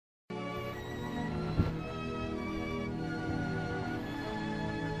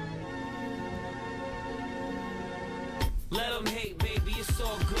Let them hate, baby, it's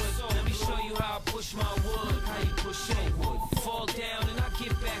all good. Let me show you how I push my wood. How you push your wood? Fall down and I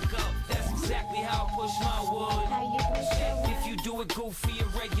get back up. That's exactly how I push my wood. How you push your wood? If you do it goofy, a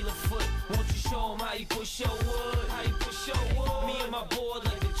regular foot, won't you show them how you push your wood? How you push your wood? Me and my board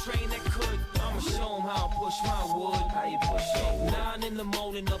like the train that could. I'ma show them how I push my wood. How you push your wood? 9 in the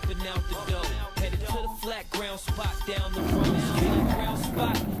morning, up and out the door. Headed to the flat ground spot down the road. Flat ground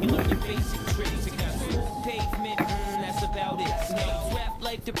spot, you learn the basic tricks. I got smooth pavement, that's about it. Snakes rap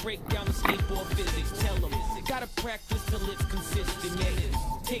life to break down the skateboard physics. Tell them, gotta practice till it's consistent. Yeah,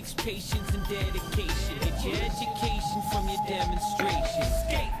 it takes patience and dedication. Get your education from your demonstration.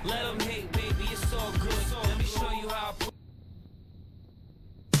 Skate, let them hate, baby, it's all good. Let me show you how I put.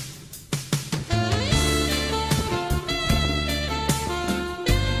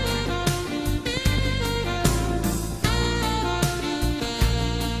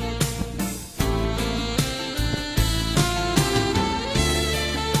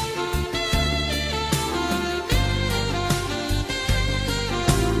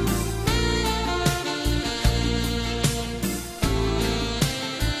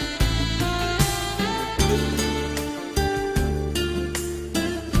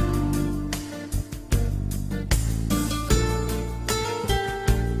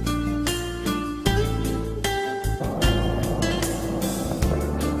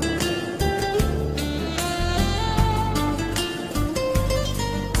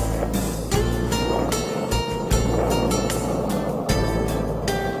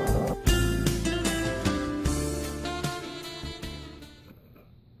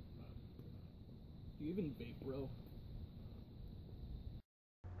 Do you even vape, bro?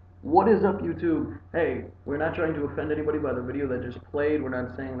 What is up, YouTube? Hey, we're not trying to offend anybody by the video that just played. We're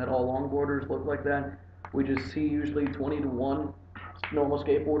not saying that all longboarders look like that. We just see usually 20 to 1 normal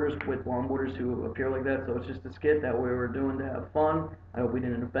skateboarders with longboarders who appear like that. So it's just a skit that we were doing to have fun. I hope we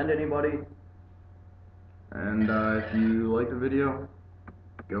didn't offend anybody. And if you like the video,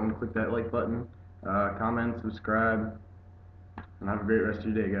 go and click that like button, comment, subscribe, and have a great rest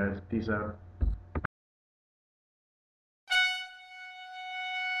of your day, guys. Peace out.